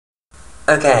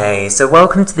Okay, so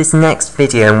welcome to this next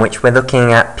video in which we're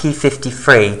looking at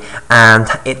p53 and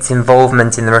its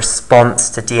involvement in the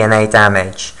response to DNA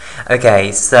damage.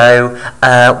 Okay, so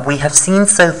we have seen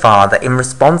so far that in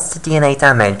response to DNA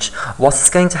damage, what is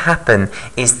going to happen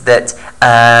is that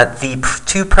the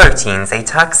two proteins,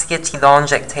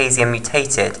 ataxia-telangiectasia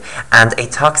mutated and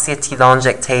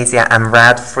ataxia-telangiectasia and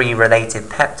rad3 related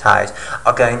peptide,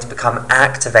 are going to become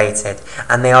activated,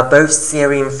 and they are both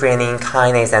serine threonine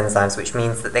kinase enzymes, which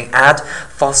means that they add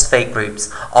phosphate groups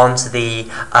onto the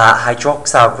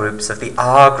hydroxyl groups of the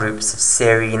R groups of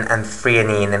serine and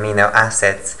threonine amino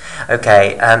acids.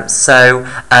 Okay, so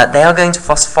they are going to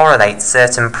phosphorylate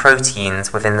certain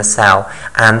proteins within the cell,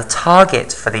 and the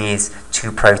target for these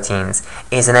two proteins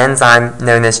is an enzyme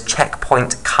known as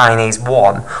checkpoint kinase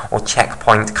 1 or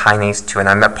checkpoint kinase 2, and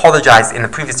I apologize, in the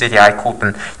previous video I called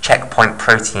them checkpoint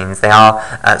proteins. They are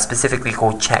specifically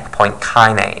called checkpoint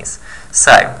kinase.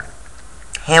 So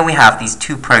here we have these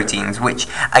two proteins, which,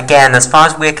 again, as far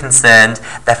as we're concerned,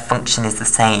 their function is the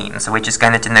same, so we're just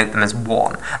going to denote them as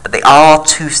one. But they are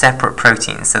two separate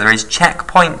proteins. So there is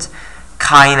checkpoint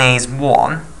kinase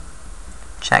 1,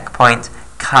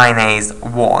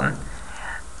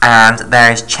 and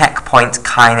there is checkpoint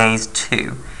kinase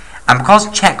 2. And because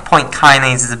checkpoint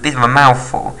kinase is a bit of a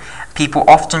mouthful, people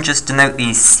often just denote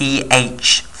these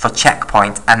CH for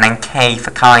checkpoint and then K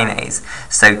for kinase.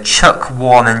 So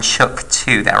CHUK1 and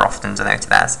CHUK2 they're often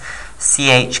denoted as.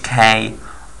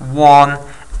 CHK1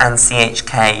 and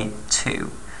CHK2.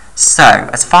 So,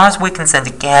 as far as we're concerned,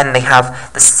 again, they have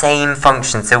the same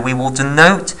function. So we will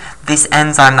denote this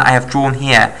enzyme that I have drawn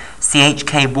here,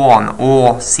 CHK1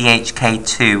 or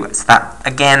CHK2. So that,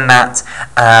 again, that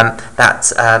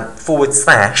forward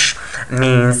slash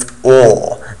means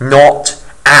or, not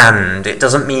and. It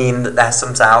doesn't mean that they're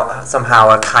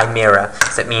somehow a chimera.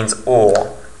 So it means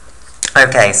or.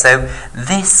 Okay, so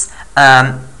this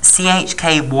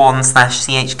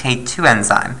CHK1/CHK2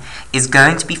 enzyme is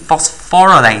going to be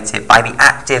phosphorylated by the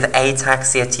active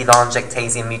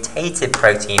ataxia-telangiectasia mutated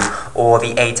protein, or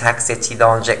the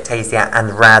ataxia-telangiectasia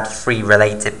and rad3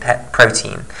 related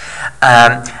protein.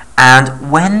 And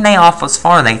when they are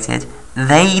phosphorylated,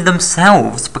 they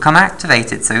themselves become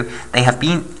activated. So they have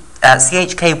been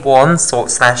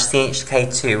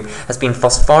CHK1/CHK2 has been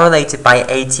phosphorylated by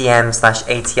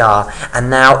ATM/ATR, and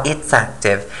now it's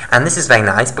active. And this is very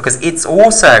nice because it's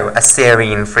also a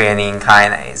serine threonine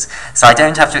kinase. So I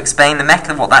don't have to explain the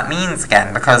mechanism of what that means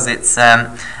again, because it's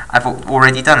I've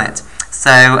already done it.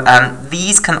 So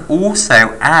these can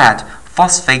also add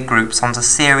phosphate groups onto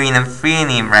serine and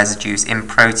threonine residues in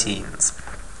proteins.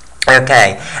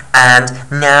 Okay, and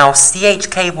now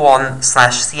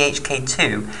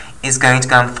CHK1/CHK2 is going to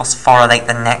go and phosphorylate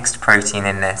the next protein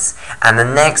in this, and the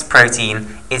next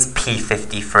protein is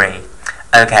p53.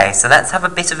 Okay, so let's have a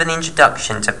bit of an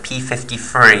introduction to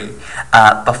p53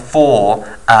 before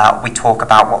we talk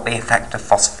about what the effect of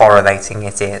phosphorylating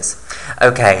it is.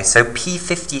 Okay, so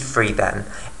p53 then,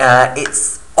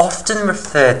 it's often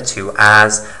referred to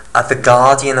as the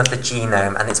guardian of the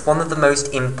genome, and it's one of the most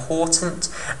important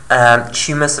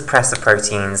tumor suppressor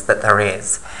proteins that there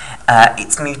is.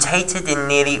 It's mutated in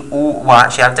nearly all, well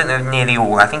actually I don't know nearly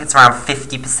all, I think it's around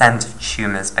 50% of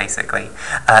tumours basically.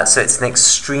 So it's an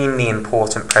extremely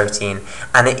important protein,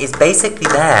 and it is basically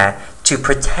there to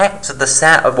protect the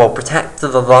cell, well, protect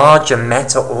the larger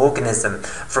meta-organism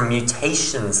from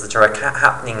mutations that are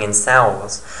happening in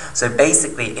cells. So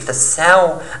basically, if a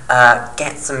cell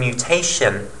gets a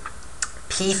mutation,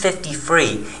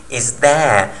 p53 is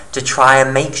there to try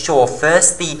and make sure,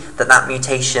 firstly, that that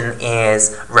mutation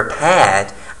is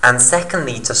repaired, and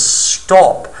secondly, to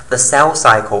stop the cell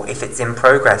cycle if it's in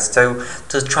progress. So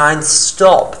to try and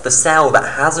stop the cell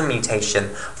that has a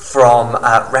mutation from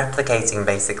replicating,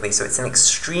 basically. So it's an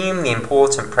extremely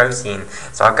important protein.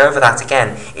 So I'll go over that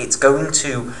again. It's going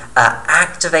to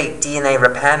activate DNA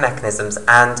repair mechanisms,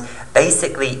 and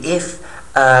basically if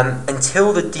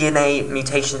until the DNA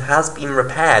mutation has been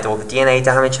repaired, or the DNA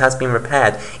damage has been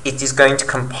repaired, it is going to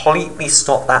completely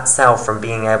stop that cell from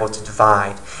being able to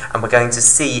divide. And we're going to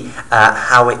see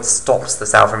how it stops the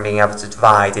cell from being able to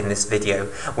divide in this video.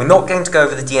 We're not going to go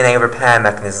over the DNA repair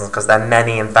mechanisms because they're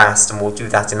many and vast, and we'll do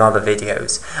that in other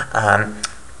videos.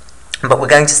 But we're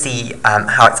going to see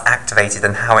how it's activated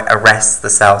and how it arrests the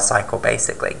cell cycle,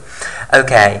 basically.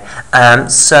 Okay,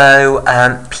 so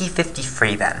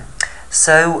p53 then.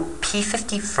 So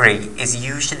p53 is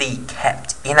usually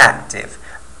kept inactive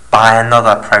by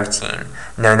another protein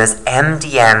known as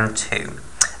MDM2.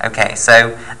 Okay,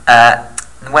 so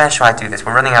where shall I do this?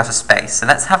 We're running out of space. So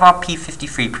let's have our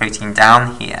p53 protein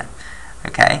down here.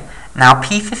 Okay, now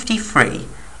p53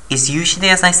 is usually,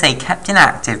 as I say, kept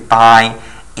inactive by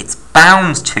it's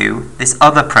bound to this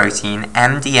other protein,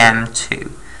 MDM2.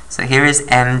 So here is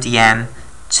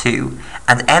MDM2,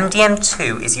 and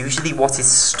MDM2 is usually what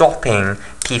is stopping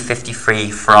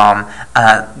p53 from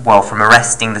from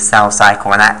arresting the cell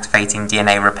cycle and activating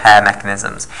DNA repair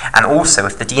mechanisms. And also,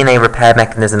 if the DNA repair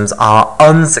mechanisms are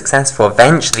unsuccessful,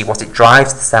 eventually what it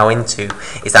drives the cell into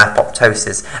is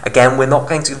apoptosis. Again, we're not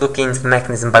going to look into the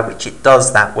mechanism by which it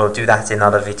does that. We'll do that in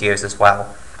other videos as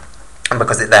well,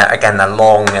 because they're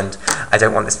long and I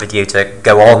don't want this video to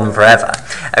go on forever.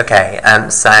 Okay,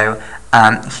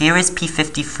 here is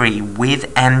p53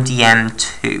 with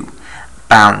MDM2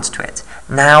 bound to it.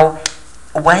 Now,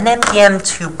 when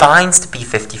MDM2 binds to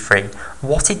p53,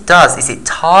 what it does is it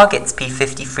targets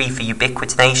p53 for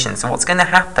ubiquitination. So what's going to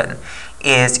happen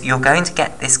is you're going to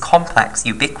get this complex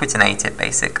ubiquitinated,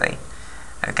 basically.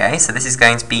 Okay, so this is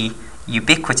going to be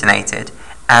ubiquitinated.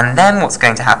 And then what's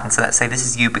going to happen, so let's say this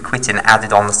is ubiquitin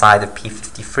added on the side of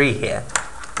p53 here.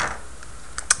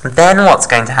 Then what's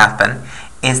going to happen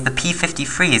is the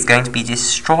p53 is going to be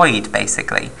destroyed,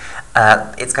 basically.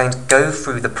 It's going to go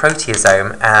through the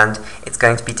proteasome and it's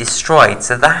going to be destroyed.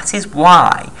 So that is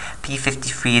why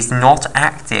p53 is not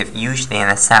active usually in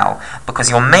a cell, because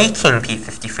you're making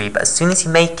p53, but as soon as you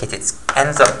make it, it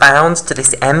ends up bound to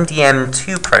this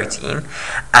MDM2 protein,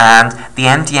 and the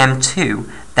MDM2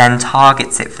 then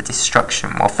targets it for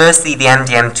destruction. Well, firstly, the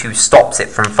MDM2 stops it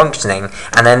from functioning,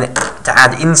 and then to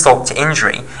add insult to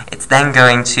injury, it's then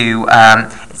going to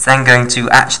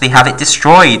actually have it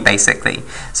destroyed, basically.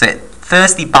 So it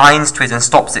firstly binds to it and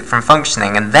stops it from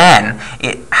functioning, and then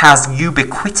it has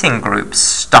ubiquitin groups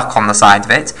stuck on the side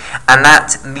of it, and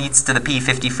that leads to the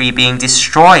p53 being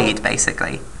destroyed,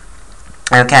 basically.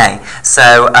 Okay,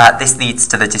 so this leads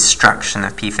to the destruction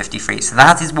of p53. So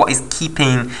that is what is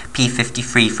keeping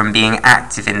p53 from being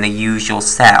active in the usual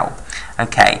cell.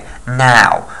 Okay,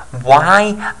 now,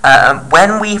 why,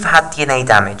 when we've had DNA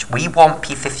damage, we want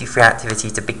p53 activity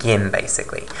to begin,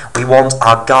 basically. We want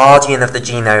our guardian of the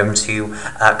genome to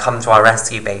come to our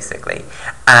rescue, basically.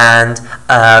 And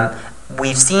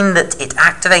we've seen that it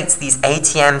activates these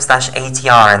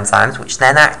ATM/ATR enzymes, which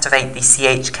then activate the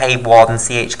CHK1 and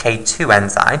CHK2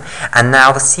 enzyme. And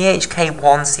now the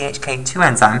CHK1, CHK2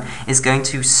 enzyme is going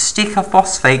to stick a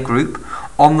phosphate group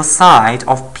on the side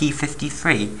of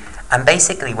p53. And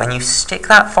basically, when you stick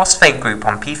that phosphate group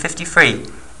on p53,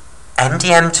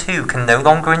 MDM2 can no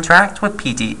longer interact with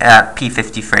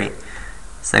p53.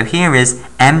 So here is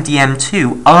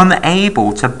MDM2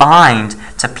 unable to bind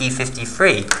to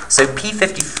p53. So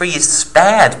p53 is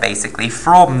spared, basically,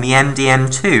 from the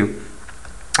MDM2.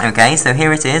 Okay, so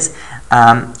here it is,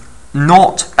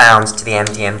 not bound to the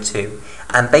MDM2.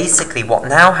 And basically what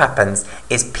now happens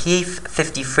is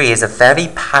p53 is a very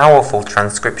powerful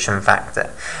transcription factor.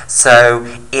 So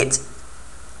it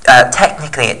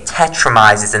technically it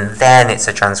tetramizes and then it's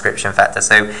a transcription factor.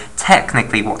 So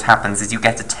technically what happens is you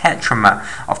get a tetramer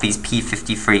of these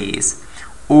p53s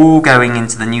all going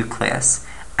into the nucleus,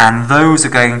 and those are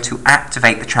going to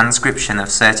activate the transcription of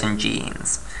certain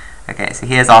genes. Okay, so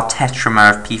here's our tetramer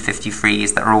of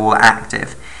p53s that are all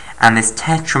active, and this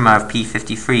tetramer of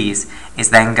p53s is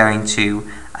then going to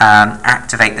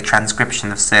activate the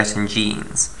transcription of certain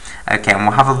genes. Okay, and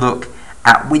we'll have a look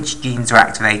at which genes are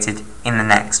activated in the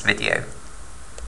next video.